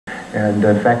And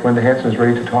in fact, Linda Hansen is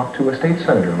ready to talk to a state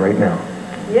senator right now.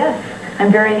 Yes.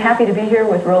 I'm very happy to be here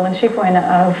with Roland Chicoine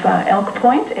of Elk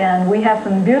Point, and we have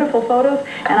some beautiful photos,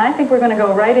 and I think we're going to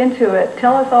go right into it.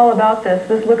 Tell us all about this.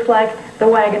 This looks like the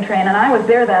wagon train, and I was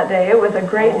there that day. It was a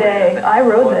great day. I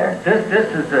rode there.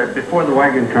 This is before the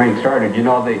wagon train started. You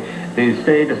know, the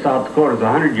state of South Dakota is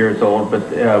 100 years old, but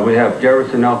we have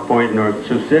Jefferson, Elk Point, North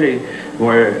Sioux City,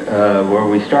 where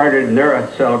we started, and they're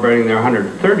celebrating their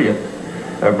 130th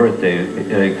birthday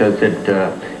because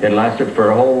it lasted for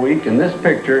a whole week. And this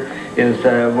picture is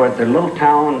what the little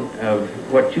town of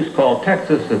what you call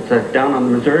Texas. It's down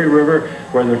on the Missouri River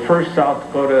where the first South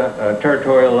Dakota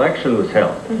territorial election was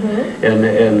held.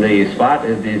 And the spot,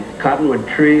 the cottonwood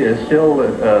tree is still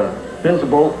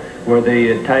visible where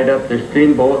they tied up their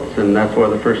steamboats, and that's where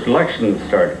the first election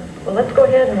started. Well, let's go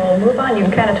ahead and we'll move on. You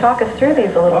can kind of talk us through these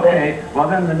a little bit. Okay. Well,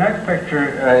 then the next picture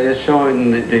is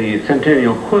showing the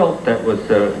Centennial quilt that was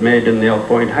made in the Elk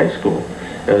Point High School.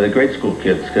 The grade school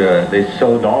kids, they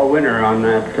sewed all winter on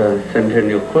that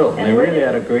Centennial quilt. And they really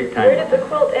had a great time. Where did the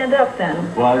quilt end up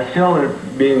then? Well, it's still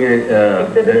being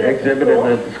exhibited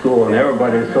at the school, and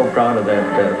everybody is so proud of that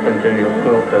Centennial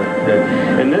quilt.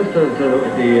 And this is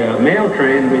the mail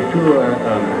train. We flew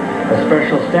a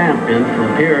special stamp in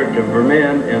from PIERRE to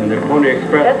Vermillion, and the Pony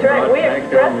Express. That's right. We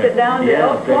expressed it down to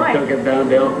Elk Point. They took it down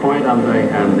to Elk Point on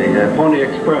the Pony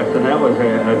Express, and that was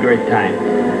a great time.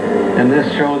 And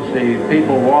this shows the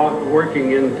people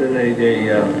working into the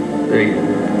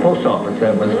post office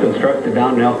that was constructed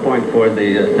down in Elk Point for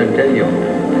the Centennial.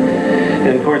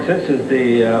 And of course, this is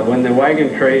when the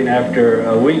wagon train, after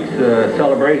a week's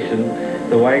celebration,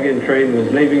 the wagon train was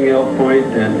leaving Elk Point,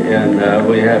 and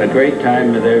we had a great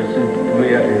time.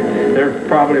 There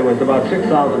probably was about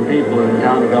 6,000 people in the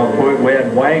town of Elk Point. We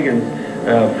had wagons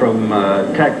from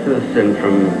Texas and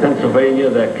from Pennsylvania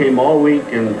that came all week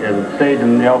and stayed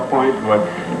in Elk Point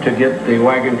to get the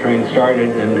wagon train started,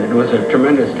 and it was a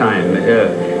tremendous time.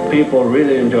 People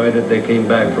really enjoyed it. They came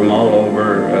back from all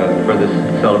over for this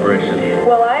celebration.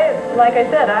 Well, like I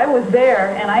said, I was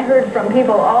there, and I heard from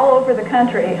people all over the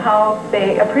country how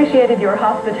they appreciated your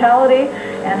hospitality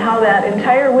and how that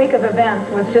entire week of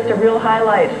events was just a real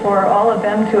highlight for all of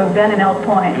them to have been in Elk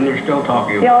Point. And they're still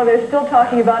talking about it. They're still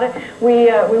talking about it.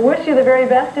 We wish you the very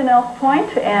best in Elk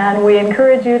Point, and we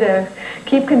encourage you to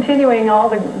keep continuing all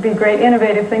the great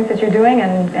innovative things that you're doing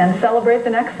and celebrate the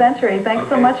next century. Thanks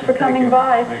so much for coming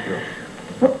by. Thank you.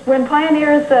 When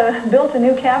pioneers built a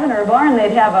new cabin or a barn, they'd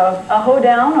have a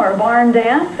hoedown or a barn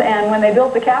dance, and when they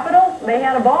built the Capitol, they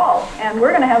had a ball. And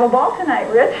we're going to have a ball tonight,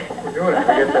 Rich. I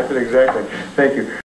guess that's it exactly. Thank you.